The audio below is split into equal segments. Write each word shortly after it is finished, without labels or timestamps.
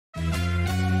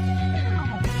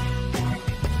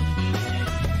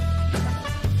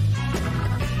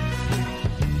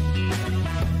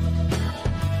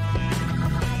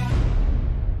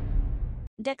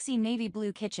Dexy Navy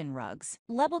Blue Kitchen Rugs.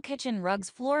 Level Kitchen Rugs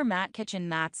Floor Mat Kitchen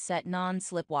Mats Set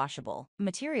Non-Slip Washable.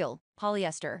 Material: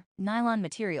 polyester, nylon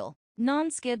material,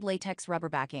 non-skid latex rubber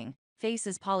backing. Face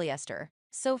is polyester.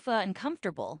 Sofa and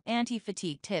comfortable.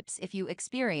 Anti-fatigue tips: if you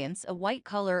experience a white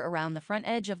color around the front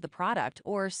edge of the product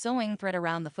or sewing thread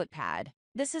around the foot pad,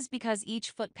 this is because each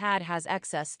foot pad has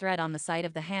excess thread on the side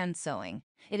of the hand sewing.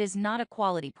 It is not a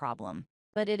quality problem,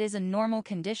 but it is a normal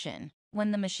condition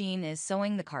when the machine is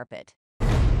sewing the carpet.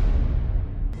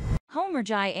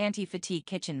 Homergy Anti-Fatigue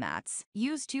Kitchen Mats.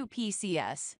 Use 2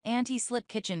 PCS anti-slip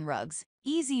kitchen rugs.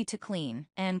 Easy to clean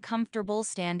and comfortable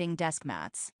standing desk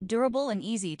mats. Durable and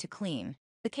easy to clean.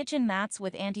 The kitchen mats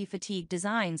with anti-fatigue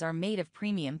designs are made of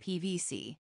premium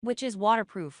PVC, which is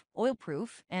waterproof,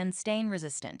 oil-proof, and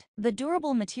stain-resistant. The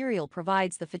durable material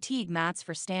provides the fatigue mats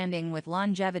for standing with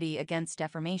longevity against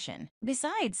deformation.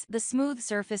 Besides, the smooth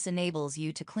surface enables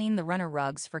you to clean the runner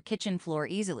rugs for kitchen floor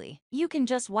easily. You can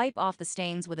just wipe off the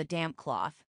stains with a damp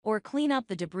cloth, or clean up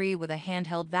the debris with a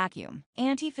handheld vacuum.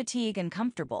 Anti-fatigue and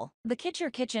comfortable. The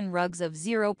kitchen rugs of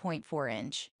 0.4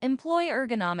 inch employ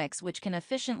ergonomics which can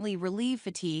efficiently relieve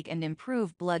fatigue and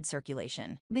improve blood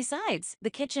circulation. Besides,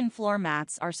 the kitchen floor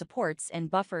mats are supports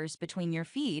and buffers between your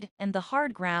feet and the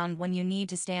hard ground when you need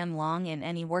to stand long in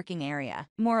any working area.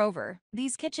 Moreover,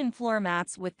 these kitchen floor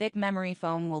mats with thick memory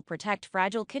foam will protect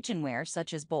fragile kitchenware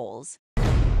such as bowls.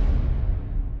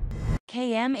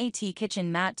 KMAT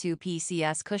Kitchen Mat 2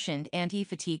 PCS Cushioned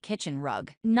Anti-Fatigue Kitchen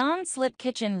Rug. Non-slip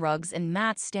kitchen rugs and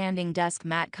mats. Standing desk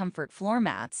mat comfort floor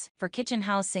mats for kitchen,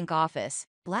 house, sink, office.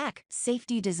 Black,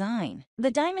 safety design. The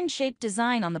diamond-shaped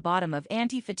design on the bottom of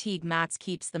anti-fatigue mats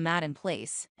keeps the mat in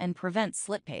place and prevents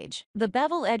slippage. The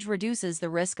bevel edge reduces the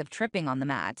risk of tripping on the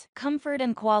mat. Comfort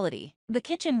and quality. The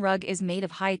kitchen rug is made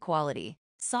of high-quality,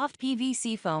 soft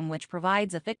PVC foam which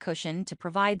provides a thick cushion to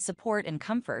provide support and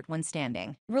comfort when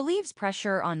standing, relieves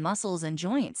pressure on muscles and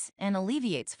joints, and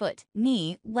alleviates foot,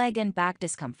 knee, leg, and back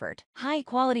discomfort.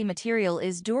 High-quality material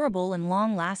is durable and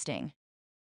long-lasting.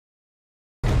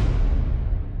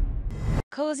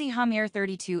 Cozy Humir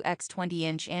 32x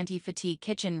 20-inch Anti-Fatigue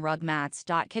Kitchen Rug Mats.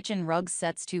 Kitchen rugs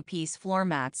sets 2-piece floor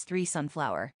mats 3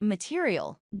 sunflower.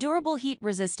 Material: durable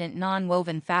heat-resistant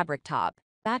non-woven fabric top,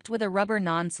 backed with a rubber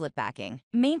non-slip backing.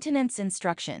 Maintenance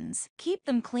instructions: keep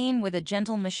them clean with a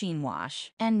gentle machine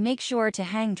wash, and make sure to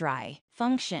hang dry.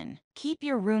 Function: keep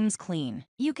your rooms clean.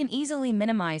 You can easily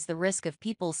minimize the risk of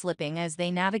people slipping as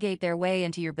they navigate their way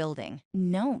into your building.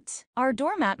 Note: our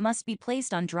doormat must be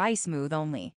placed on dry smooth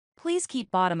only. Please keep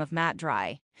bottom of mat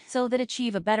dry, so that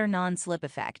achieve a better non-slip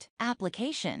effect.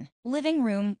 Application: living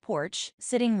room, porch,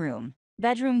 sitting room,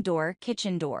 bedroom door,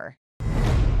 kitchen door.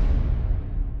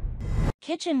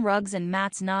 Kitchen rugs and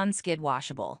mats non-skid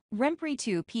washable. Rempri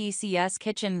 2 PCS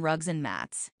Kitchen Rugs and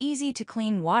Mats. Easy to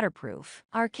clean, waterproof.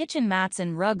 Our kitchen mats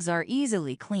and rugs are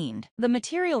easily cleaned. The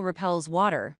material repels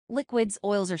water, liquids,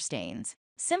 oils, or stains.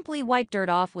 Simply wipe dirt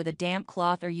off with a damp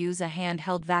cloth or use a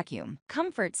handheld vacuum.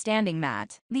 Comfort standing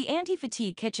mat. The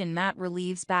anti-fatigue kitchen mat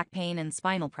relieves back pain and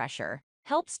spinal pressure,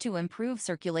 helps to improve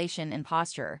circulation and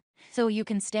posture, so you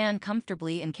can stand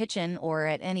comfortably in kitchen or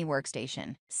at any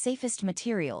workstation. Safest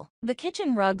material. The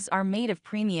kitchen rugs are made of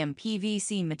premium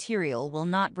PVC material, will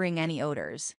not bring any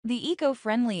odors. The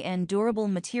eco-friendly and durable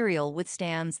material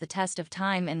withstands the test of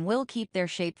time and will keep their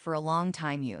shape for a long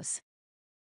time use.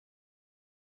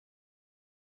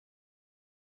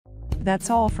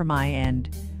 That's all from my end.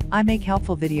 I make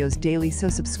helpful videos daily, so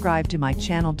subscribe to my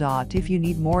channel. If you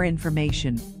need more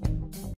information,